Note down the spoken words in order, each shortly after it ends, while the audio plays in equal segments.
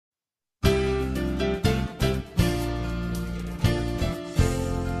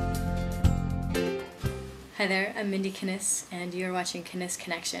Hi there, I'm Mindie Kniss, and you're watching Kniss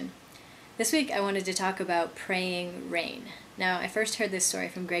Connection. This week I wanted to talk about praying rain. Now, I first heard this story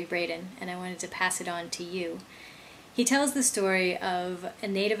from Greg Braden, and I wanted to pass it on to you. He tells the story of a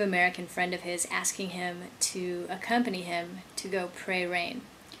Native American friend of his asking him to accompany him to go pray rain.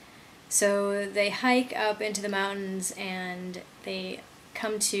 So they hike up into the mountains and they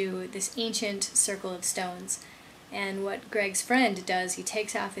come to this ancient circle of stones. And what Greg's friend does, he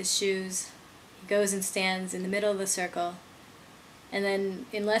takes off his shoes, he goes and stands in the middle of the circle, and then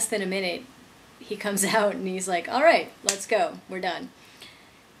in less than a minute he comes out and he's like, "All right, let's go, we're done."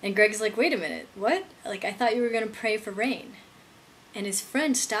 And Greg's like, "Wait a minute, what? Like, I thought you were going to pray for rain." And his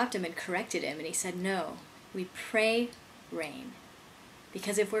friend stopped him and corrected him, and he said, "No, we pray rain.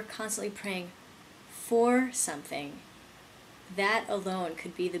 Because if we're constantly praying for something, that alone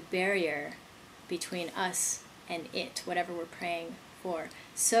could be the barrier between us and it, whatever we're praying for.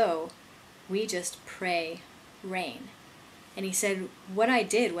 So we just pray rain." And he said, what I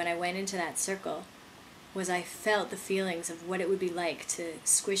did when I went into that circle was I felt the feelings of what it would be like to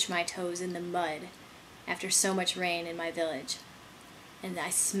squish my toes in the mud after so much rain in my village. And I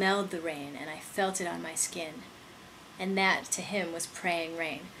smelled the rain and I felt it on my skin. And that, to him, was praying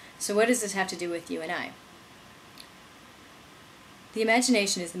rain. So what does this have to do with you and I? The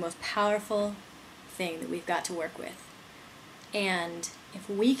imagination is the most powerful thing that we've got to work with. And if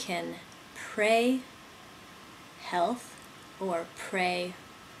we can pray health, or pray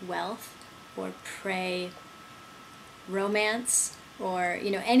wealth, or pray romance, or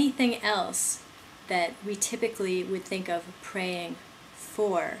anything else that we typically would think of praying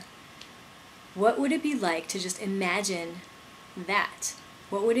for, what would it be like to just imagine that?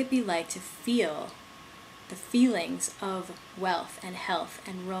 What would it be like to feel the feelings of wealth and health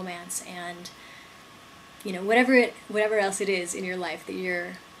and romance and whatever else it is in your life that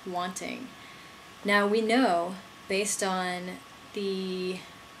you're wanting? Now, we know, based on the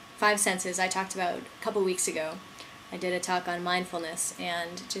 5 senses I talked about a couple weeks ago, I did a talk on mindfulness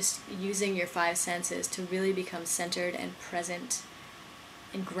and just using your 5 senses to really become centered and present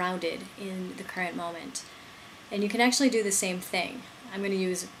and grounded in the current moment. And you can actually do the same thing. I'm going to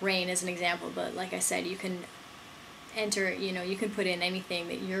use rain as an example, but like I said, you can enter, you can put in anything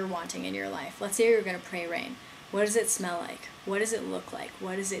that you're wanting in your life. Let's say you're going to pray rain. What does it smell like? What does it look like?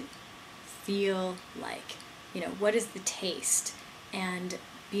 What does it feel like? What is the taste? And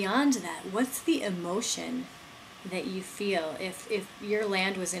beyond that, what's the emotion that you feel? If your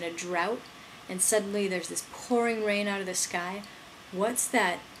land was in a drought and suddenly there's this pouring rain out of the sky, what's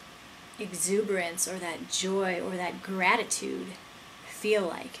that exuberance or that joy or that gratitude feel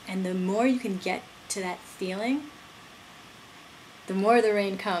like? And the more you can get to that feeling, the more the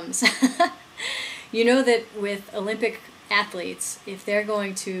rain comes. You know that with Olympic athletes, if they're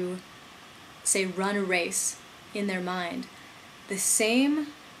going to, say, run a race in their mind, the same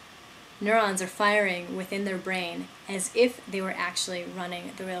neurons are firing within their brain as if they were actually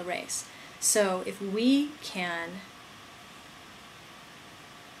running the real race. So if we can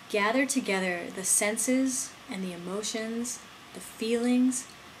gather together the senses and the emotions, the feelings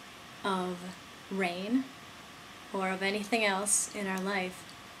of rain or of anything else in our life,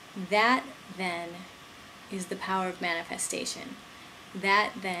 that then is the power of manifestation.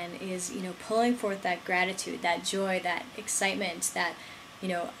 That then is, pulling forth that gratitude, that joy, that excitement, that,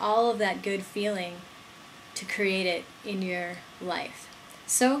 all of that good feeling to create it in your life.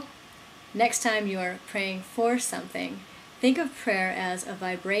 So, next time you're praying for something, think of prayer as a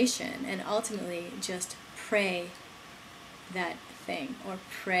vibration and ultimately just pray that thing or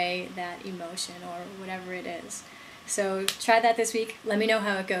pray that emotion or whatever it is. So try that this week. Let me know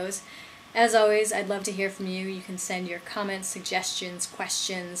how it goes. As always, I'd love to hear from you. You can send your comments, suggestions,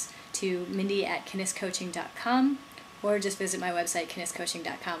 questions to mindy@knisscoaching.com or just visit my website,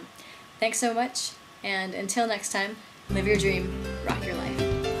 knisscoaching.com. Thanks so much, and until next time, live your dream, rock your life.